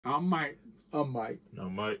I'm Mike. I'm Mike.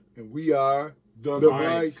 I'm Mike. And we are The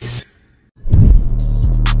Mikes.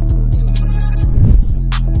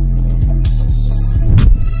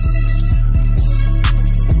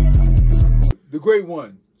 The great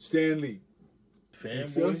one, Stan Lee.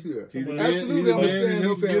 Excelsior. Absolutely, I'm a Stan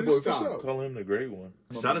Lee fanboy for sure. Call him the great one.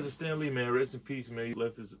 Shout out to Stan Lee, man. Rest in peace, man. He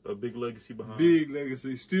left a big legacy behind. Big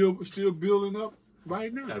legacy. Still building up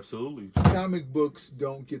right now. Absolutely. Comic books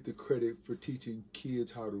don't get the credit for teaching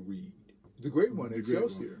kids how to read. The great one,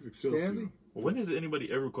 Excelsior. Stan Lee. Well, when has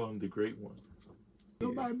anybody ever called him the great one?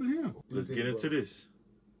 Nobody but him. Let's get into this.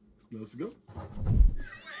 Let's go.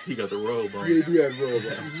 He got the robe on. Yeah, he do have the robe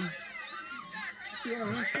on. Yeah,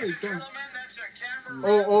 I say so.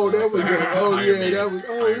 That was it. Oh, Iron yeah, Man. that was.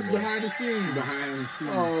 Oh, Iron it's Man. behind the scenes. Behind the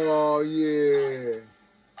scenes. Oh, yeah.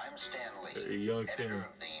 I'm Stan Lee, A young Stan. editor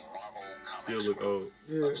of the Marvel Comics Still look old.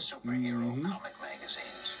 Yeah. superhero Mhm. comic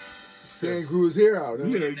magazines. Stan grew his hair out. Huh?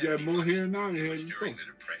 Yeah, he got more hair now than he had before. During the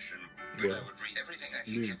Depression, but Yeah. I would read everything I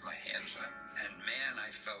could Yeah. get my hands on. And man,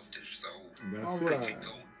 I felt as though That's All it. I right. could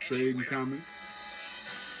go Trading anywhere. comics.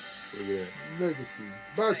 Look at that. Legacy.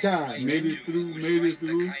 About time. Made it through, made it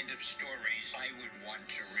through. The kind of stories I would want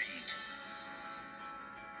to read.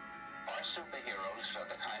 Our superheroes are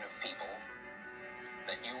the kind of people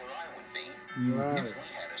that you or I would be if Right. we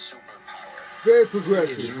had a superpower. Very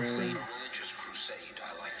progressive, A man. religious crusade,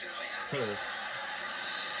 I like to think.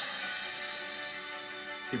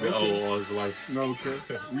 He been old all his life. No, okay.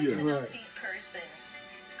 It's always Yeah. an Right. upbeat person.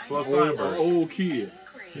 Plus I know Steinberg. it's Old kid.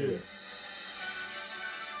 Yeah.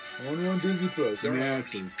 Only on Disney Plus. There are so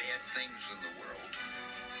Naturally. many bad things in the world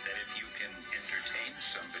that if you can entertain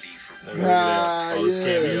somebody for Look one, at that. All his yeah.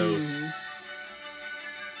 cameos.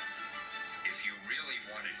 if you really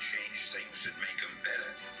want to change things and make them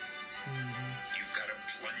better, you've got to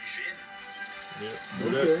plunge in. Yeah.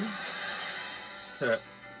 Do Okay. that.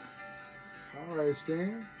 All right,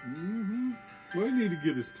 Stan. Mm-hmm. Well, he need to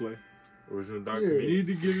get his play. Original Yeah. document. He need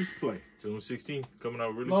to get his play. June 16th. Coming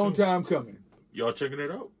out really Long soon. time coming. Y'all checking it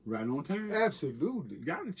out? Right on time. Absolutely.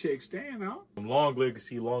 Got to check Stan out. Long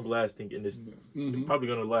legacy, long lasting, and it's Mm-hmm. probably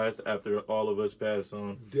gonna last after all of us pass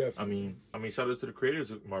on. Definitely. I mean, shout out to the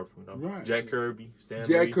creators of Marvel. You know? Right. Jack Kirby, Stan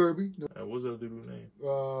Jack Lee. Kirby. What's the other dude's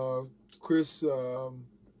name? Chris.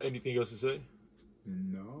 Anything else to say?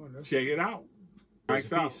 No. That's Check it out. Rest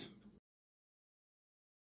Mike's in out. peace.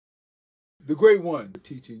 the great one.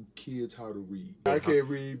 Teaching kids how to read. I can't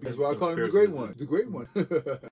read. That's why I call him the great one. The great one.